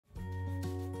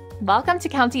Welcome to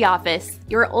County Office,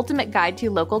 your ultimate guide to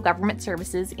local government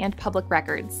services and public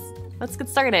records. Let's get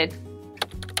started.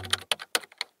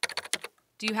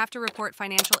 Do you have to report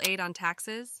financial aid on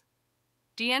taxes?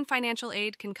 DN financial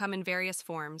aid can come in various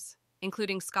forms,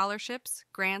 including scholarships,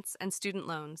 grants, and student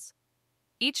loans.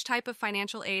 Each type of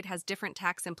financial aid has different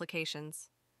tax implications.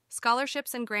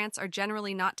 Scholarships and grants are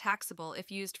generally not taxable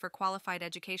if used for qualified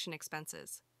education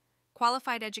expenses.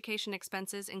 Qualified education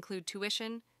expenses include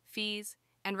tuition, fees,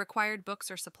 and required books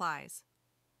or supplies.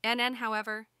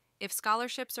 However, if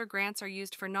scholarships or grants are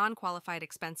used for non-qualified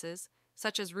expenses,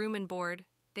 such as room and board,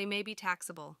 they may be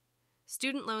taxable.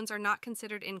 Student loans are not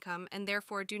considered income and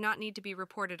therefore do not need to be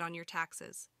reported on your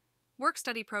taxes.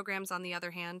 Work-study programs, on the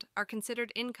other hand, are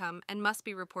considered income and must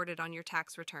be reported on your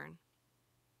tax return.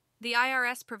 The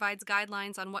IRS provides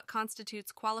guidelines on what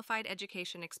constitutes qualified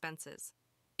education expenses.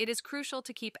 It is crucial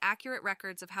to keep accurate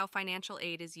records of how financial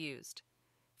aid is used.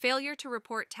 Failure to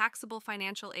report taxable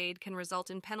financial aid can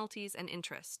result in penalties and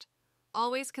interest.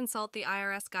 Always consult the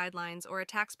IRS guidelines or a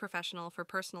tax professional for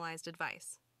personalized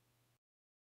advice.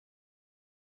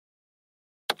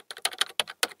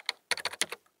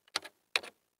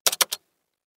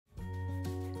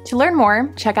 To learn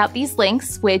more, check out these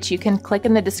links, which you can click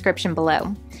in the description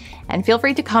below. And feel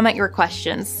free to comment your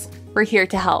questions. We're here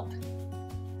to help.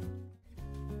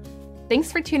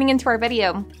 Thanks for tuning into our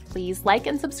video. Please like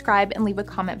and subscribe and leave a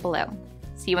comment below.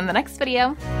 See you in the next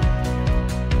video.